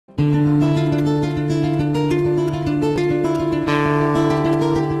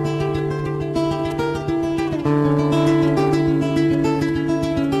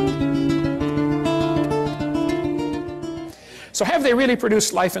they really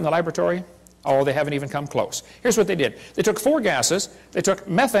produced life in the laboratory? Oh, they haven't even come close. Here's what they did. They took 4 gases. They took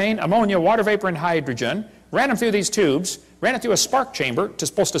methane, ammonia, water vapor, and hydrogen, ran them through these tubes, ran it through a spark chamber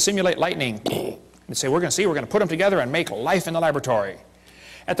supposed to simulate lightning. And say, we're going to put them together and make life in the laboratory.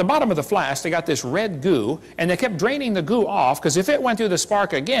 At the bottom of the flask, they got this red goo, and they kept draining the goo off, because if it went through the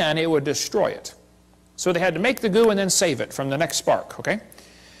spark again, it would destroy it. So they had to make the goo and then save it from the next spark, okay?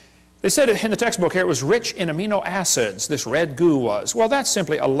 They said in the textbook here it was rich in amino acids, this red goo was. Well, that's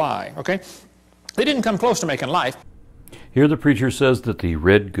simply a lie, okay? They didn't come close to making life. Here the preacher says that the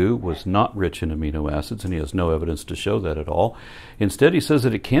red goo was not rich in amino acids, and he has no evidence to show that at all. Instead, he says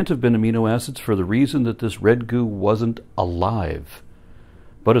that it can't have been amino acids for the reason that this red goo wasn't alive.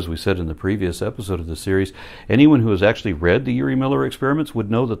 But as we said in the previous episode of the series, anyone who has actually read the Urey-Miller experiments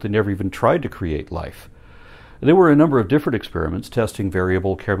would know that they never even tried to create life. There were a number of different experiments testing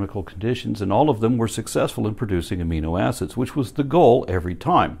variable chemical conditions, and all of them were successful in producing amino acids, which was the goal every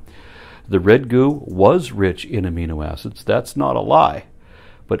time. The red goo was rich in amino acids. That's not a lie.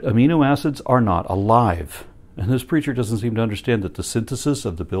 But amino acids are not alive. And this preacher doesn't seem to understand that the synthesis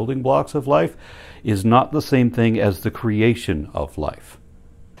of the building blocks of life is not the same thing as the creation of life.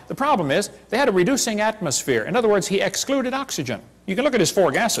 The problem is they had a reducing atmosphere. In other words, he excluded oxygen. You can look at his 4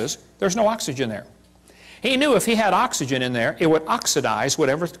 gases. There's no oxygen there. He knew if he had oxygen in there, it would oxidize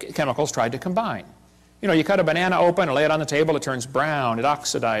whatever chemicals tried to combine. You know, you cut a banana open and lay it on the table, it turns brown, it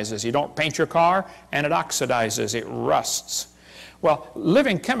oxidizes. You don't paint your car, and it oxidizes, it rusts. Well,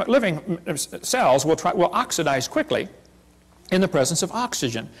 living cells will oxidize quickly in the presence of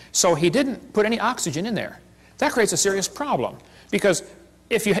oxygen. So he didn't put any oxygen in there. That creates a serious problem, because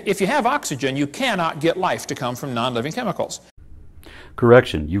if you have oxygen, you cannot get life to come from non-living chemicals.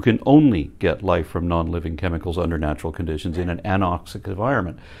 Correction, you can only get life from non-living chemicals under natural conditions in an anoxic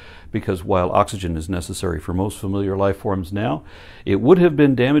environment, because while oxygen is necessary for most familiar life forms now, it would have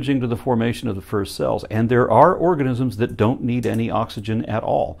been damaging to the formation of the first cells. And there are organisms that don't need any oxygen at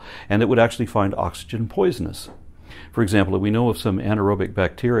all, and that would actually find oxygen poisonous. For example, we know of some anaerobic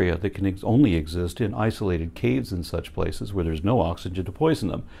bacteria that can only exist in isolated caves in such places where there's no oxygen to poison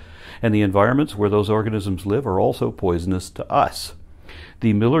them. And the environments where those organisms live are also poisonous to us.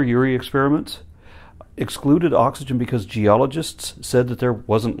 The Miller-Urey experiments excluded oxygen because geologists said that there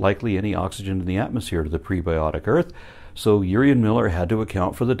wasn't likely any oxygen in the atmosphere to the prebiotic Earth, so Urey and Miller had to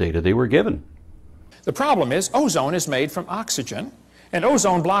account for the data they were given. The problem is ozone is made from oxygen, and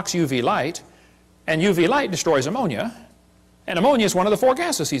ozone blocks UV light, and UV light destroys ammonia, and ammonia is one of the 4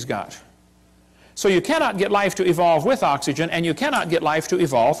 gases he's got. So you cannot get life to evolve with oxygen, and you cannot get life to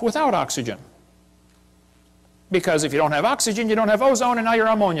evolve without oxygen. Because if you don't have oxygen, you don't have ozone, and now your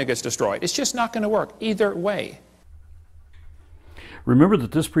ammonia gets destroyed. It's just not going to work either way. Remember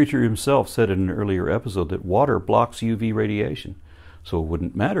that this preacher himself said in an earlier episode that water blocks UV radiation, so it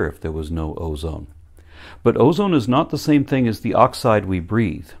wouldn't matter if there was no ozone. But ozone is not the same thing as the oxide we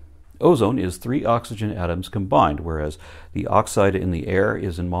breathe. Ozone is 3 oxygen atoms combined, whereas the oxide in the air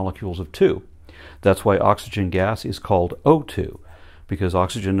is in molecules of 2. That's why oxygen gas is called O2, because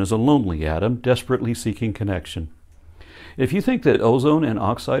oxygen is a lonely atom desperately seeking connection. If you think that ozone and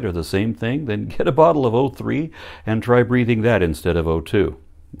oxide are the same thing, then get a bottle of O3 and try breathing that instead of O2.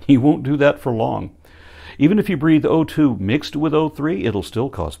 You won't do that for long. Even if you breathe O2 mixed with O3, it'll still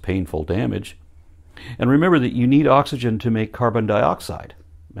cause painful damage. And remember that you need oxygen to make carbon dioxide.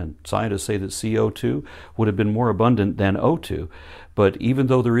 And scientists say that CO2 would have been more abundant than O2, but even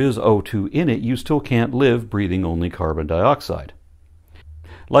though there is O2 in it, you still can't live breathing only carbon dioxide.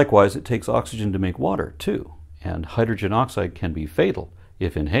 Likewise, it takes oxygen to make water, too, and hydrogen oxide can be fatal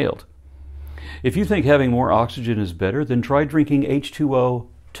if inhaled. If you think having more oxygen is better, then try drinking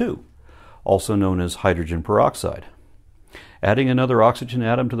H2O2, also known as hydrogen peroxide. Adding another oxygen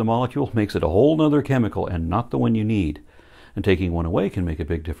atom to the molecule makes it a whole other chemical and not the one you need. And taking one away can make a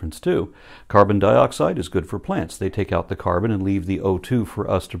big difference too. Carbon dioxide is good for plants. They take out the carbon and leave the O2 for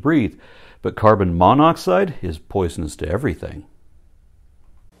us to breathe. But carbon monoxide is poisonous to everything.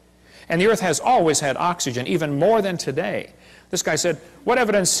 And the Earth has always had oxygen, even more than today. This guy said, what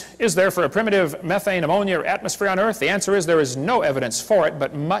evidence is there for a primitive methane, ammonia, or atmosphere on Earth? The answer is there is no evidence for it,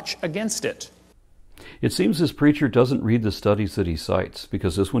 but much against it. It seems this preacher doesn't read the studies that he cites,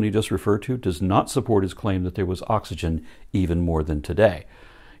 because this one he just referred to does not support his claim that there was oxygen even more than today.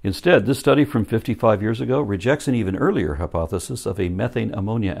 Instead, this study from 55 years ago rejects an even earlier hypothesis of a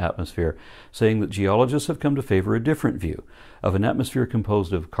methane-ammonia atmosphere, saying that geologists have come to favor a different view of an atmosphere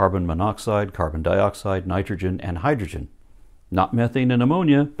composed of carbon monoxide, carbon dioxide, nitrogen, and hydrogen. Not methane and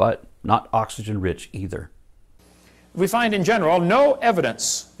ammonia, but not oxygen-rich either. We find in general no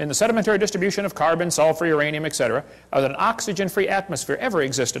evidence in the sedimentary distribution of carbon, sulfur, uranium, etc., that an oxygen-free atmosphere ever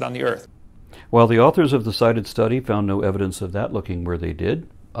existed on the Earth. While the authors of the cited study found no evidence of that looking where they did,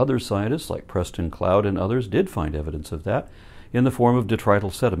 other scientists like Preston Cloud and others did find evidence of that in the form of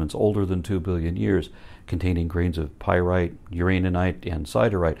detrital sediments older than 2 billion years, containing grains of pyrite, uraninite, and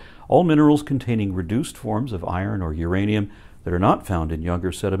siderite, all minerals containing reduced forms of iron or uranium that are not found in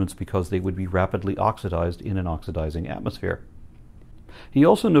younger sediments because they would be rapidly oxidized in an oxidizing atmosphere. He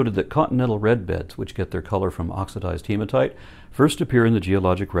also noted that continental red beds, which get their color from oxidized hematite, first appear in the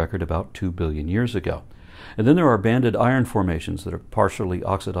geologic record about 2 billion years ago. And then there are banded iron formations that are partially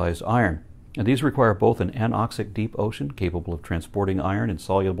oxidized iron. And these require both an anoxic deep ocean capable of transporting iron in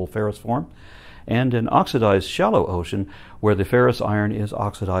soluble ferrous form and an oxidized shallow ocean where the ferrous iron is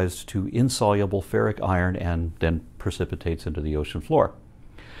oxidized to insoluble ferric iron and then precipitates into the ocean floor.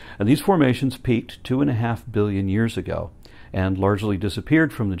 And these formations peaked 2.5 billion years ago and largely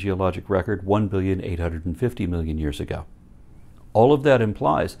disappeared from the geologic record 1,850 million years ago. All of that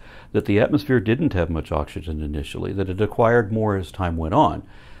implies that the atmosphere didn't have much oxygen initially, that it acquired more as time went on,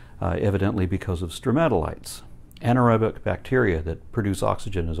 evidently because of stromatolites, anaerobic bacteria that produce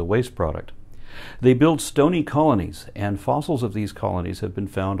oxygen as a waste product. They build stony colonies, and fossils of these colonies have been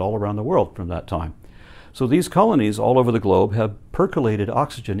found all around the world from that time. So these colonies all over the globe have percolated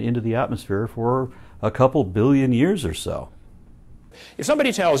oxygen into the atmosphere for a couple billion years or so. If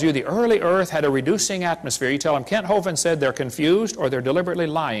somebody tells you the early Earth had a reducing atmosphere, you tell them Kent Hovind said they're confused or they're deliberately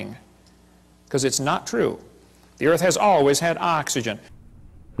lying, because it's not true. The Earth has always had oxygen.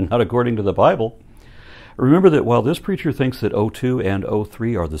 Not according to the Bible. Remember that while this preacher thinks that O2 and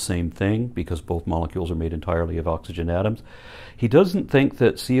O3 are the same thing, because both molecules are made entirely of oxygen atoms, he doesn't think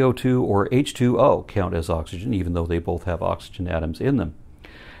that CO2 or H2O count as oxygen, even though they both have oxygen atoms in them.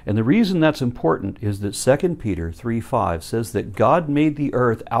 And the reason that's important is that 2 Peter 3:5 says that God made the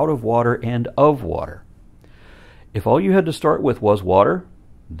earth out of water and of water. If all you had to start with was water,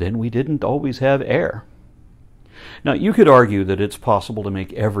 then we didn't always have air. Now, you could argue that it's possible to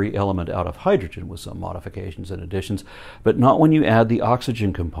make every element out of hydrogen with some modifications and additions, but not when you add the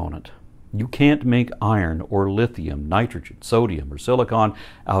oxygen component. You can't make iron or lithium, nitrogen, sodium, or silicon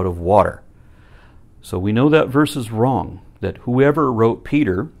out of water. So we know that verse is wrong, that whoever wrote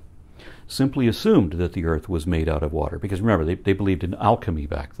Peter simply assumed that the earth was made out of water, because remember, they believed in alchemy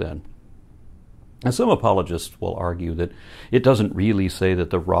back then. And some apologists will argue that it doesn't really say that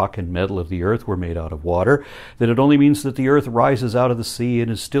the rock and metal of the earth were made out of water, that it only means that the earth rises out of the sea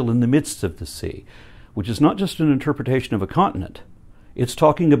and is still in the midst of the sea, which is not just an interpretation of a continent. It's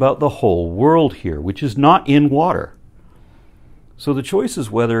talking about the whole world here, which is not in water. So the choice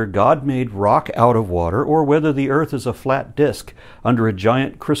is whether God made rock out of water or whether the earth is a flat disk under a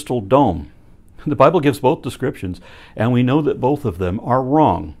giant crystal dome. The Bible gives both descriptions, and we know that both of them are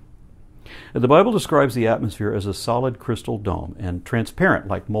wrong. The Bible describes the atmosphere as a solid crystal dome and transparent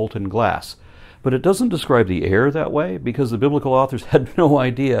like molten glass. But it doesn't describe the air that way because the biblical authors had no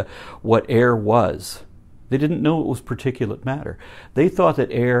idea what air was. They didn't know it was particulate matter. They thought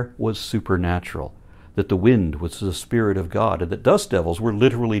that air was supernatural, that the wind was the Spirit of God, and that dust devils were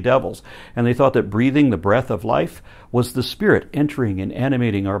literally devils. And they thought that breathing the breath of life was the Spirit entering and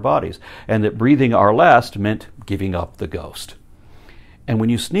animating our bodies, and that breathing our last meant giving up the ghost. And when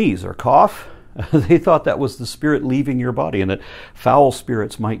you sneeze or cough, they thought that was the spirit leaving your body and that foul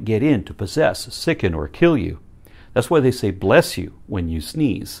spirits might get in to possess, sicken, or kill you. That's why they say bless you when you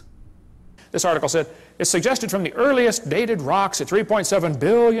sneeze. This article said, it's suggested from the earliest dated rocks at 3.7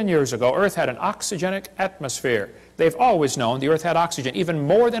 billion years ago, Earth had an oxygenic atmosphere. They've always known the Earth had oxygen, even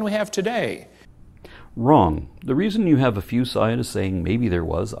more than we have today. Wrong. The reason you have a few scientists saying maybe there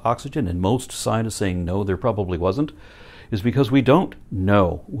was oxygen and most scientists saying no, there probably wasn't, is because we don't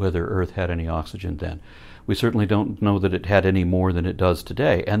know whether Earth had any oxygen then. We certainly don't know that it had any more than it does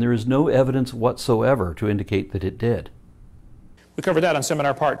today, and there is no evidence whatsoever to indicate that it did. We covered that on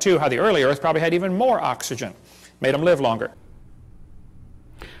Seminar Part 2, how the early Earth probably had even more oxygen, made them live longer.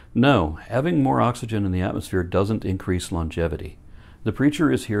 No, having more oxygen in the atmosphere doesn't increase longevity. The preacher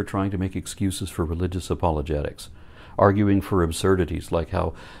is here trying to make excuses for religious apologetics, arguing for absurdities like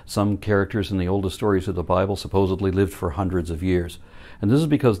how some characters in the oldest stories of the Bible supposedly lived for hundreds of years. And this is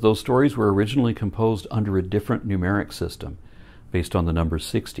because those stories were originally composed under a different numeric system, based on the number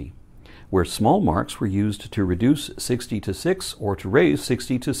 60, where small marks were used to reduce 60 to 6 or to raise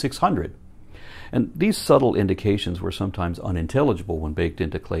 60 to 600. And these subtle indications were sometimes unintelligible when baked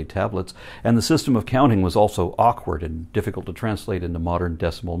into clay tablets, and the system of counting was also awkward and difficult to translate into modern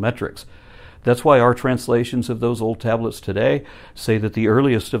decimal metrics. That's why our translations of those old tablets today say that the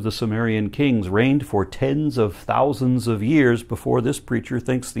earliest of the Sumerian kings reigned for tens of thousands of years before this preacher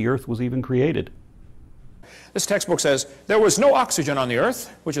thinks the earth was even created. This textbook says there was no oxygen on the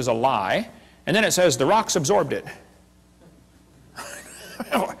earth, which is a lie, and then it says the rocks absorbed it.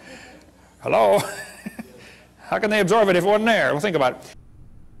 Hello? How can they absorb it if it wasn't there? Well, think about it.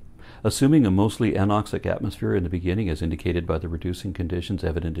 Assuming a mostly anoxic atmosphere in the beginning, as indicated by the reducing conditions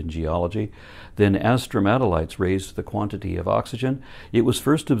evident in geology, then as stromatolites raised the quantity of oxygen, it was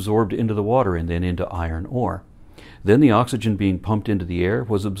first absorbed into the water and then into iron ore. Then the oxygen being pumped into the air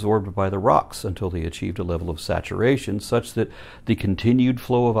was absorbed by the rocks until they achieved a level of saturation such that the continued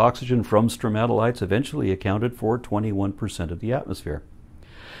flow of oxygen from stromatolites eventually accounted for 21% of the atmosphere.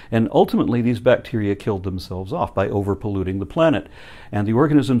 And ultimately, these bacteria killed themselves off by overpolluting the planet. And the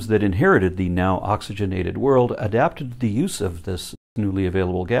organisms that inherited the now oxygenated world adapted to the use of this newly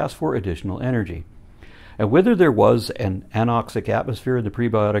available gas for additional energy. And whether there was an anoxic atmosphere in the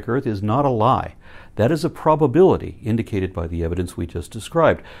prebiotic Earth is not a lie. That is a probability indicated by the evidence we just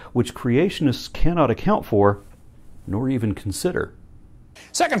described, which creationists cannot account for, nor even consider.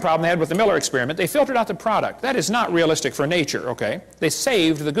 Second problem they had with the Miller experiment, they filtered out the product. That is not realistic for nature, okay? They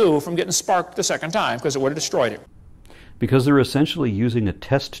saved the goo from getting sparked the second time because it would have destroyed it. Because they're essentially using a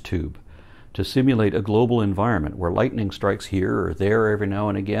test tube to simulate a global environment where lightning strikes here or there every now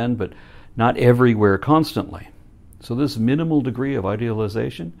and again, but not everywhere constantly. So this minimal degree of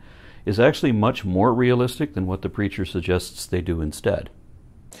idealization is actually much more realistic than what the preacher suggests they do instead.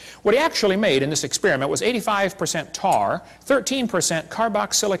 What he actually made in this experiment was 85% tar, 13%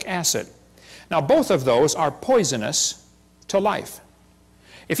 carboxylic acid. Now both of those are poisonous to life.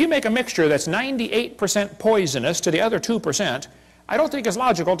 If you make a mixture that's 98% poisonous to the other 2%, I don't think it's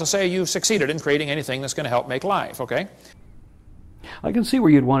logical to say you've succeeded in creating anything that's going to help make life, okay? I can see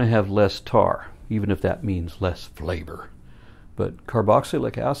where you'd want to have less tar, even if that means less flavor. But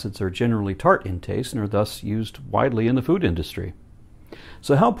carboxylic acids are generally tart in taste and are thus used widely in the food industry.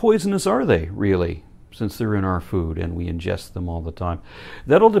 So how poisonous are they, really, since they're in our food and we ingest them all the time?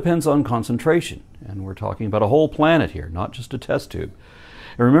 That all depends on concentration, and we're talking about a whole planet here, not just a test tube.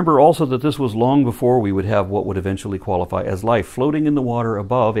 And remember also that this was long before we would have what would eventually qualify as life floating in the water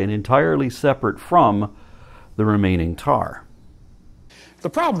above and entirely separate from the remaining tar. The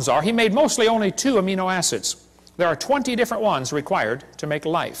problems are he made mostly only 2 amino acids. There are 20 different ones required to make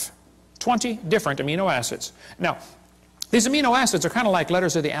life. 20 different amino acids. Now, these amino acids are kind of like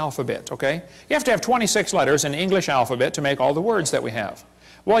letters of the alphabet, okay? You have to have 26 letters in the English alphabet to make all the words that we have.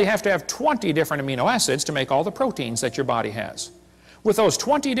 Well, you have to have 20 different amino acids to make all the proteins that your body has. With those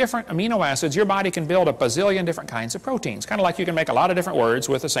 20 different amino acids, your body can build a bazillion different kinds of proteins, kind of like you can make a lot of different words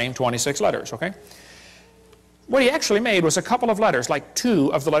with the same 26 letters, okay? What he actually made was a couple of letters, like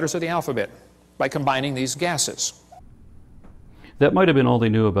 2 of the letters of the alphabet, by combining these gases. That might have been all they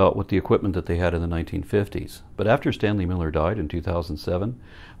knew about with the equipment that they had in the 1950s. But after Stanley Miller died in 2007,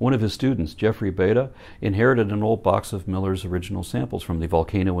 one of his students, Jeffrey Beta, inherited an old box of Miller's original samples from the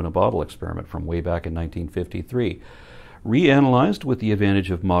volcano in a bottle experiment from way back in 1953. Reanalyzed with the advantage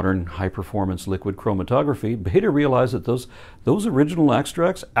of modern high-performance liquid chromatography, Beta realized that those original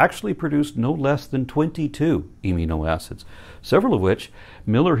extracts actually produced no less than 22 amino acids, several of which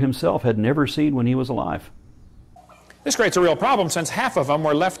Miller himself had never seen when he was alive. This creates a real problem since half of them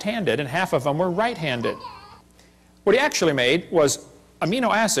were left-handed and half of them were right-handed. What he actually made was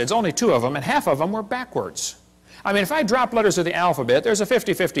amino acids, only 2 of them, and half of them were backwards. I mean, if I drop letters of the alphabet, there's a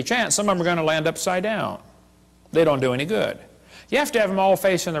 50-50 chance some of them are going to land upside down. They don't do any good. You have to have them all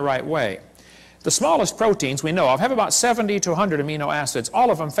facing the right way. The smallest proteins we know of have about 70 to 100 amino acids, all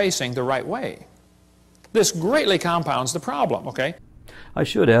of them facing the right way. This greatly compounds the problem, okay? I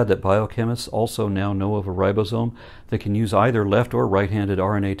should add that biochemists also now know of a ribosome that can use either left or right-handed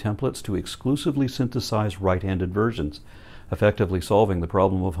RNA templates to exclusively synthesize right-handed versions, effectively solving the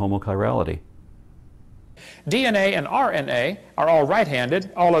problem of homochirality. DNA and RNA are all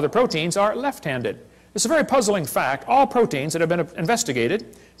right-handed, all other proteins are left-handed. It's a very puzzling fact. All proteins that have been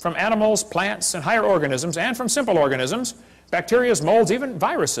investigated from animals, plants, and higher organisms, and from simple organisms, bacteria, molds, even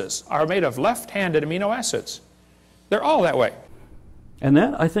viruses, are made of left-handed amino acids. They're all that way. And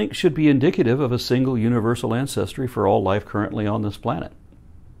that, I think, should be indicative of a single universal ancestry for all life currently on this planet.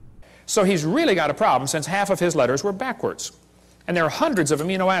 So he's really got a problem since half of his letters were backwards. And there are hundreds of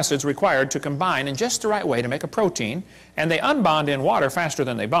amino acids required to combine in just the right way to make a protein, and they unbond in water faster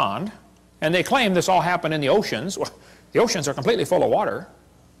than they bond. And they claim this all happened in the oceans. Well, the oceans are completely full of water,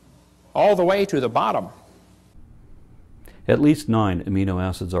 all the way to the bottom. At least 9 amino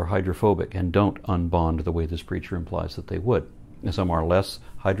acids are hydrophobic and don't unbond the way this preacher implies that they would. Some are less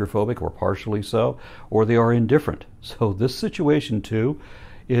hydrophobic or partially so, or they are indifferent. So this situation, too,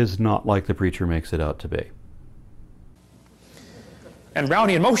 is not like the preacher makes it out to be. And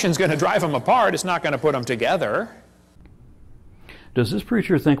Brownian motion is going to drive them apart. It's not going to put them together. Does this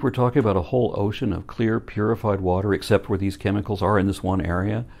preacher think we're talking about a whole ocean of clear, purified water except where these chemicals are in this one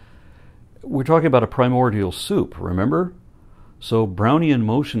area? We're talking about a primordial soup, remember? So Brownian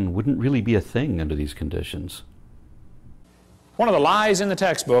motion wouldn't really be a thing under these conditions. One of the lies in the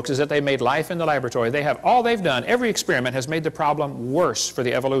textbooks is that they made life in the laboratory. They have all they've done, every experiment has made the problem worse for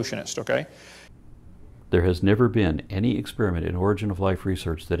the evolutionist, okay? There has never been any experiment in origin of life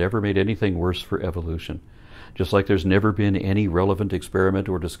research that ever made anything worse for evolution. Just like there's never been any relevant experiment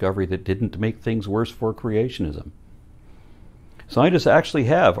or discovery that didn't make things worse for creationism. Scientists actually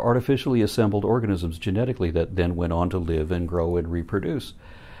have artificially assembled organisms genetically that then went on to live and grow and reproduce.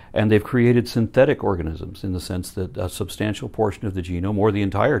 And they've created synthetic organisms in the sense that a substantial portion of the genome, or the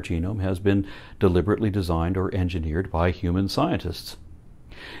entire genome, has been deliberately designed or engineered by human scientists.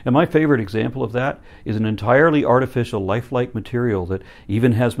 And my favorite example of that is an entirely artificial lifelike material that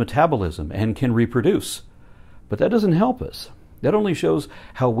even has metabolism and can reproduce. But that doesn't help us. That only shows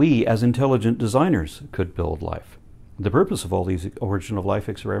how we, as intelligent designers, could build life. The purpose of all these origin of life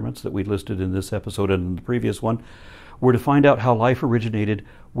experiments that we listed in this episode and in the previous one were to find out how life originated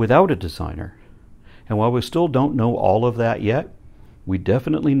without a designer. And while we still don't know all of that yet, we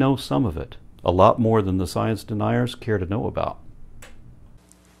definitely know some of it, a lot more than the science deniers care to know about.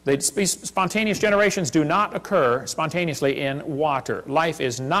 Spontaneous generations do not occur spontaneously in water. Life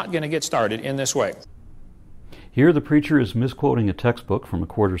is not going to get started in this way. Here the preacher is misquoting a textbook from a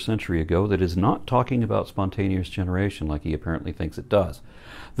quarter century ago that is not talking about spontaneous generation like he apparently thinks it does.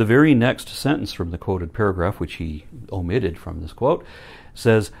 The very next sentence from the quoted paragraph, which he omitted from this quote,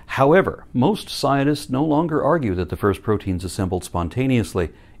 says, however, most scientists no longer argue that the first proteins assembled spontaneously.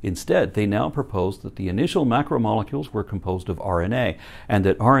 Instead, they now propose that the initial macromolecules were composed of RNA, and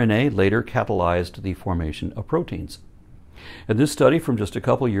that RNA later catalyzed the formation of proteins. And this study from just a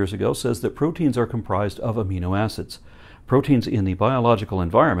couple years ago says that proteins are comprised of amino acids. Proteins in the biological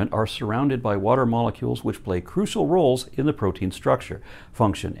environment are surrounded by water molecules which play crucial roles in the protein structure,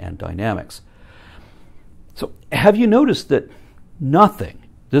 function, and dynamics. So have you noticed that nothing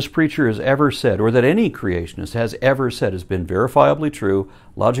this preacher has ever said, or that any creationist has ever said, has been verifiably true,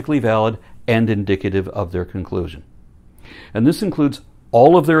 logically valid, and indicative of their conclusion? And this includes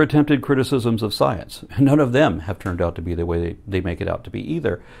all of their attempted criticisms of science. None of them have turned out to be the way they make it out to be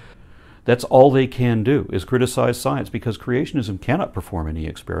either. That's all they can do, is criticize science, because creationism cannot perform any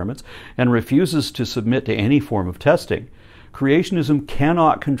experiments and refuses to submit to any form of testing. Creationism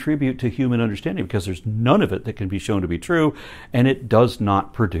cannot contribute to human understanding because there's none of it that can be shown to be true, and it does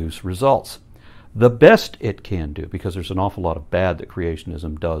not produce results. The best it can do, because there's an awful lot of bad that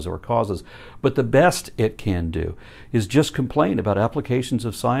creationism does or causes, but the best it can do is just complain about applications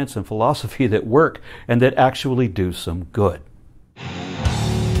of science and philosophy that work and that actually do some good.